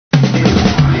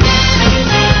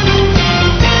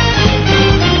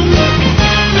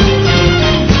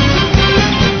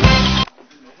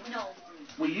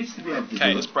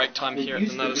break time here at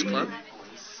the Nutters Club.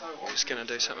 Just going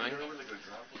to do something.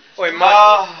 Oi,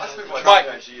 Mike. Mike,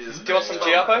 do you want some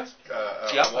Giapo?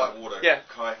 Giapo? Whitewater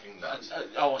kayaking nuts.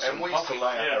 And we used to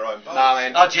lay out our own boats. Nah,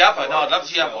 man. Oh, Giapo. No, I'd love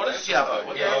Giapo. What is Giapo?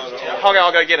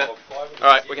 I'll go get it.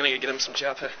 Alright, we're going to get him some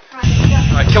Giapo.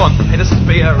 Alright, come on. Hey, this is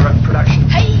BR Production.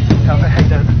 Hey! How you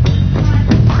doing?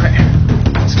 Great.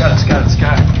 Let's go.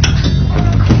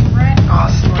 Oh,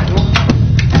 this is my door.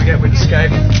 Here we go, we've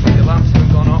escaped. The alarm's still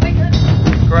gone off.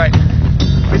 Great.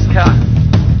 Where's the car?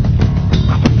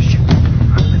 Oh, shit.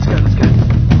 Right, let's go.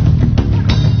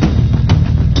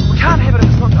 We can't have it if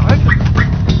it's not open.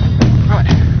 Right.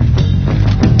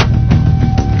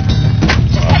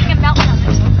 Just having a meltdown,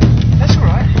 that's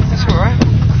alright.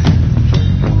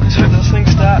 Let's hope this thing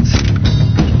starts.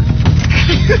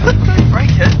 Don't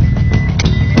break it.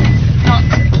 Not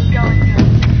going good.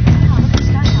 Oh, look at the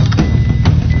sky now.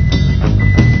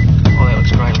 Oh, that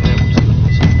looks great.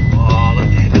 Oh, look,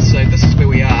 this is where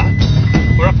we are.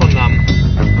 We're up on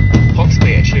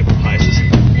Ponsonby, actually, of all places.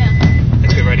 Yeah.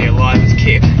 That's where Radio Live is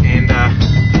kept. And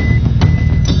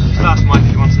just asked Mike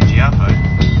if he wants some Giapo. I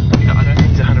don't think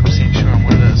he's 100% sure on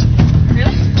what it is.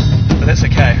 Really? But that's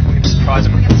okay. We can surprise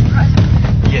him.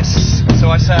 Yes. So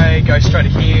I say go straight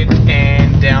ahead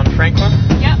and down Franklin.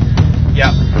 Yep.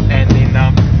 And then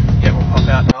we'll pop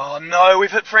out. Oh no,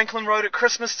 we've hit Franklin Road at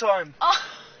Christmas time. Oh,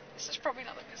 this is probably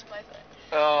not the best place for it.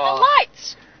 Oh. The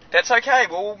lights! That's okay.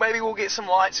 Well, maybe we'll get some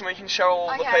lights and we can show all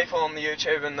the Okay. people on the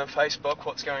YouTube and the Facebook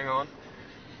what's going on.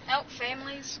 Oh,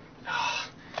 families. Oh,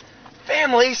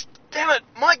 families? Damn it!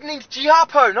 Mike needs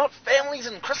Giapo, not families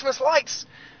and Christmas lights.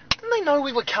 Didn't they know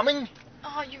we were coming?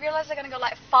 Oh, you realise they're going to go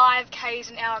like 5 k's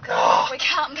an hour because Oh. we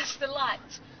can't miss the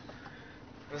lights.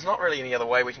 There's not really any other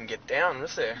way we can get down,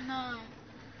 is there? No.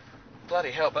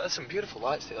 Bloody hell, but there's some beautiful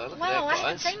lights there though. Look at Wow, I that,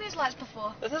 haven't guys. seen these lights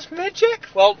before. Is this magic?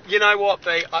 Well, you know what,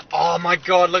 oh my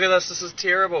god, look at this. This is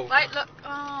terrible. Wait, look.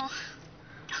 Oh.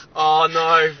 Oh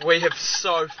no, we have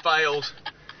so failed.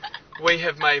 We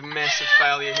have made massive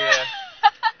failure here.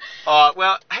 Oh,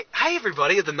 well, hey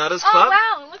everybody at the Nutters Club.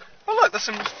 Oh, wow. Look. Oh look, there's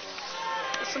some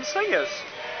singers.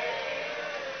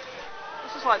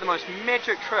 This is like the most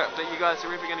magic trip that you guys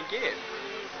are ever going to get.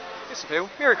 Here's some people.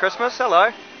 Merry Christmas, hello.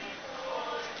 I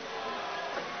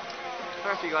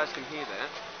don't know if you guys can hear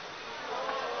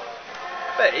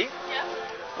that. B, Yeah.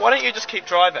 why don't you just keep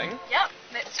driving? Yep.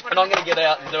 That's what And I'm going to get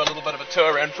out and do a little bit of a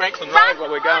tour around Franklin Road Run, while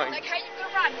we're run. going. Okay,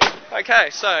 you've got to run. Okay,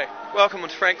 so welcome to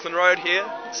Franklin Road here.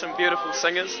 Some beautiful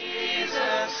singers.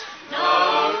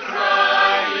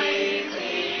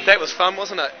 That was fun,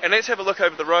 wasn't it? And let's have a look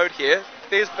over the road here.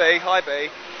 There's B. Hi, B.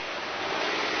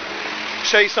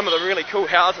 Show you some of the really cool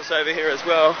houses over here as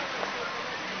well.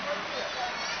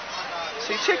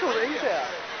 See, check all these out.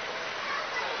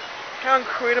 How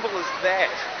incredible is that?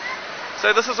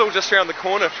 So this is all just around the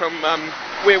corner from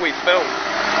where we film.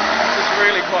 This is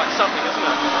really quite something, isn't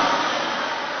it?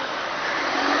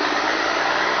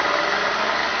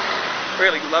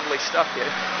 Really lovely stuff here.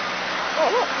 Oh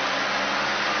look,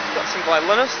 got some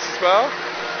violinists as well.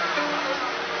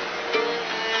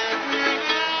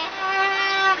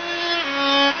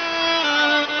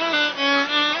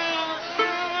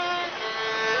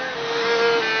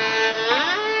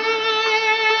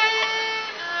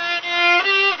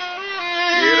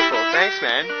 Beautiful, thanks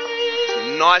man.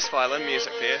 Some nice violin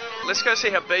music there. Let's go see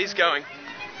how B's going.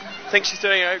 I think she's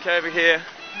doing okay over here.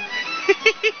 B,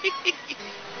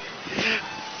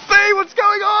 what's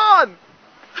going on?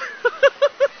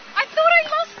 I thought I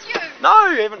lost you. No,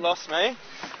 you haven't lost me.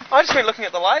 I just been looking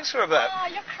at the lights for a bit. Oh,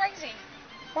 you're crazy.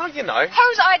 Well, you know.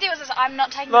 Whose idea was this? I'm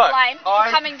not taking Look, the blame for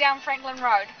coming down Franklin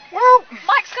Road. Well,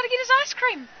 Mike's got to get his ice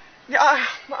cream. yeah,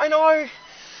 I know.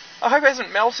 I hope it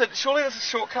hasn't melted. Surely there's a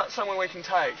shortcut somewhere we can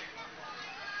take.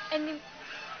 And then,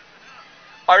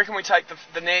 I reckon we take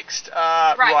the next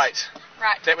right.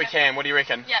 Right. That we okay. can. What do you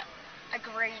reckon? Yeah,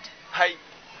 agreed. Hey,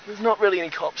 there's not really any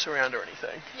cops around or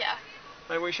anything. Yeah.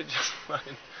 Maybe we should just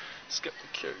fucking skip the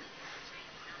queue.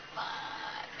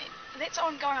 That's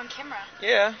on going on camera.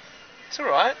 Yeah, it's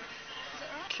alright. Is it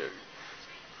right? Queue.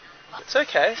 It's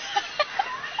okay.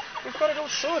 We've got it all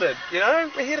sorted, you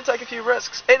know? We're here to take a few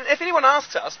risks. And if anyone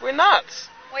asks us, we're nuts.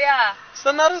 We are. It's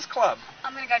the Nutters Club.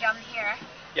 I'm going to go down here, eh?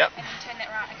 Yep. And then turn that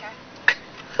right, okay?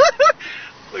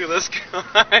 Look at this guy.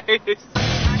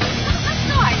 That's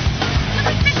nice. Look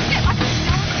at that step. I can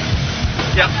smell it.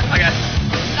 Yep, okay.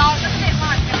 No, look at that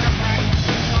line.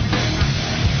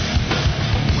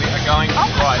 We are going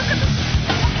right. Look at this.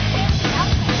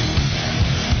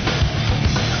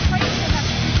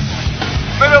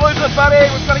 Better lose it, buddy.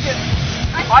 We've got to get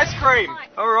ice cream.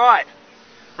 Alright.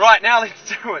 Right, now let's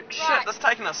do it. Shit, Right. that's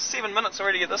taken us 7 minutes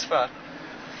already to get this far.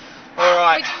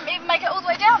 Alright. We didn't even make it all the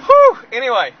way down. Whew.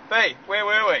 Anyway, B, where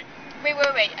were we? Where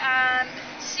were we?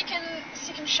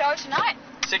 Second show tonight.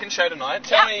 Second show tonight.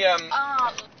 Tell me,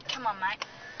 Oh, come on, mate.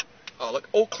 Oh, look,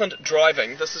 Auckland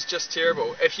driving. This is just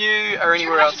terrible. If you are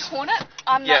anywhere Do you else... horn it?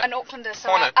 I'm not an Aucklander, so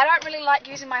I don't really like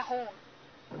using my horn.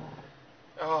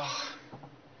 Oh,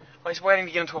 I was waiting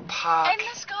to get into a park. And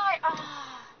this guy,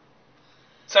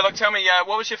 So, look, tell me,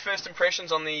 what was your first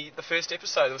impressions on the first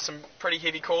episode? There were some pretty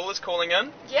heavy callers calling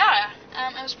in. Yeah,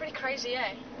 it was pretty crazy,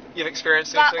 eh? You've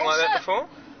experienced anything like that before?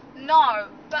 No,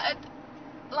 but,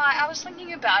 I was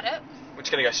thinking about it. We're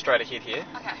just going to go straight ahead here.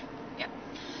 Okay, yeah.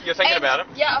 You're thinking about it?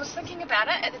 Yeah, I was thinking about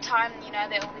it at the time,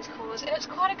 there are all these callers, and it's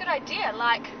quite a good idea,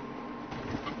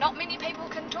 not many people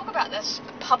can talk about this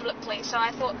publicly, so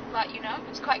I thought,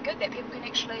 it's quite good that people can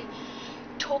actually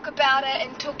talk about it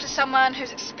and talk to someone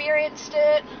who's experienced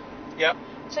it. Yep.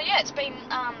 So yeah, it's been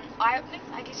eye-opening,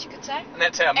 I guess you could say. And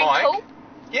that's our and mic. Cool.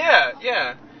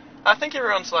 Yeah. I think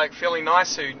everyone's fairly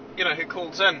nice who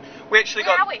calls in. We actually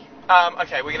Where got. Are we?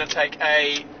 Okay, we're gonna take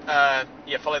a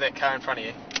follow that car in front of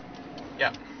you. Yeah.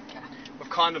 Okay.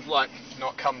 We've kind of not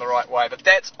come the right way, but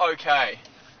that's okay.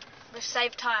 We've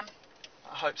saved time.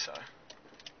 I hope so.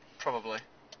 Probably.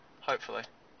 Hopefully.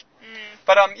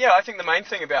 But I think the main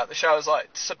thing about the show is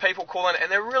so people call in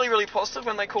and they're really, really positive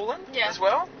when they call in as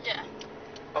well. Yeah.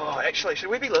 Oh, actually, should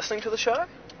we be listening to the show?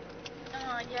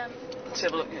 Oh, yeah. Let's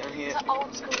have a look down here. It's an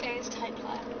old school Ayers tape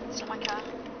player. It's not my car.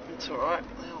 It's alright.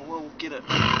 We'll get it.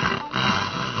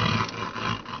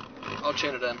 I'll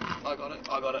tune it in. I got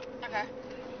it. Okay.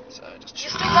 So just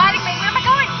You're still guiding me. Where am I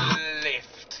going?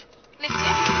 Left. Left,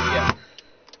 yeah. Yeah.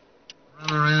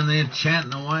 Run around there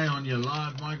chatting away on your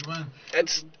live microphone.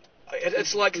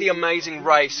 It's like the Amazing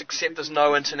Race, except there's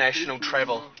no international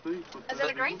travel. Is that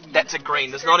a green? That's a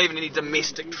green. There's not even any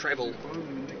domestic travel.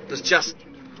 There's just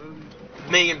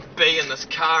me and B in this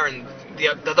car and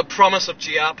the promise of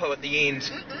Giapo at the end.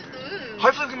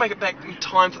 Hopefully we can make it back in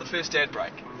time for the first ad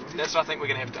break. That's what I think we're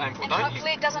going to have to aim for, and don't you?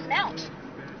 hopefully it doesn't melt.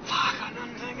 Fuck, I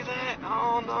didn't think of that.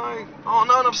 Oh no,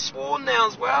 and I've sworn now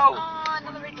as well. Oh,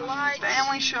 another red light.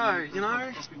 Family show,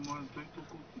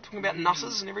 Talking about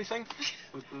nusses and everything.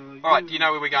 Alright, do you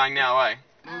know where we're going now, eh?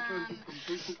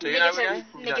 Do you know where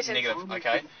we're going? Negative,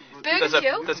 okay. Burger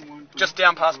Fuel? There's just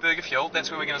down past Burger Fuel, that's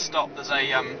where we're going to stop. There's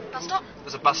a bus stop?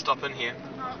 There's a bus stop in here.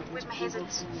 Oh, where's my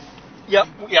hazards? Yep,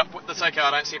 that's okay,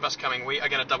 I don't see a bus coming. We are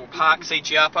going to double park, see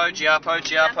Giapo. Yeah,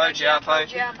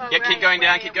 keep going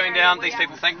down. These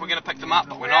people think we're going to pick them up,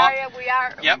 but we're not. We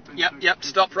are. Yep,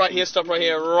 stop right here,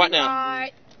 right now.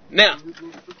 Right. Now.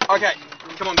 Okay,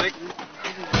 come on, Big. Here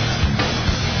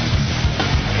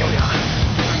we are.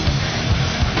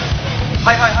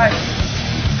 Hi.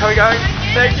 How are we going?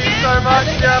 Thank you so much,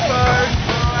 Giapo.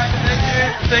 Alright,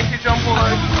 thank you, John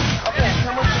Paulo. Okay,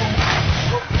 come on.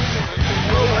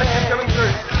 Coming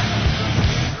through.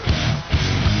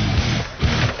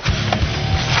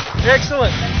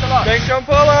 Excellent. Thanks a lot. Thanks, John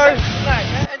Paulo.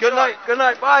 Good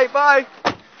night. Bye.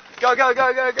 Go. Yeah,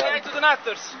 to the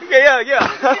nafters. Yeah. It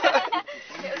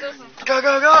was awesome. Go.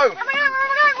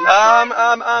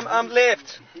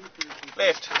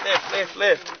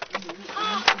 Left.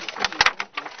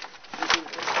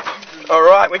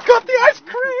 Alright, we got the ice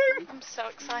cream! I'm so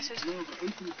excited.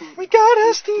 We got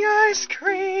us the ice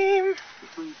cream!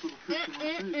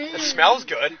 It smells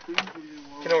good. You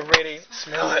can already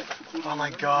smell it. Oh my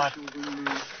god.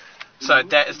 So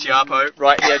that is Giapo,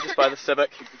 right here just by the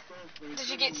Civic. Did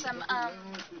you get some,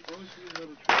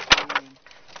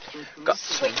 got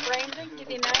sweet branding? Get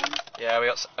their name? Yeah, we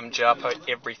got some Giapo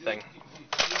everything.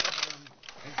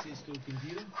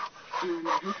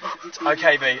 It's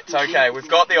okay, B, it's okay. We've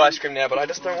got the ice cream now, but I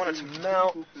just don't want it to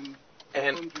melt.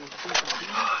 And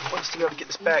I want us to be able to get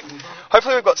this back.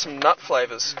 Hopefully we've got some nut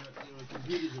flavours.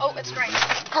 Oh, it's green.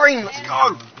 Green, let's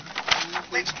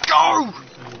go!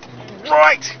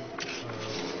 Right!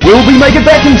 Will we make it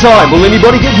back in time? Will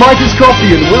anybody get Micah's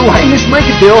coffee? And will Hamish make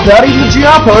a deal without eating the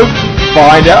Giapo?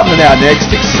 Find out in our next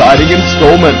exciting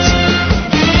instalment.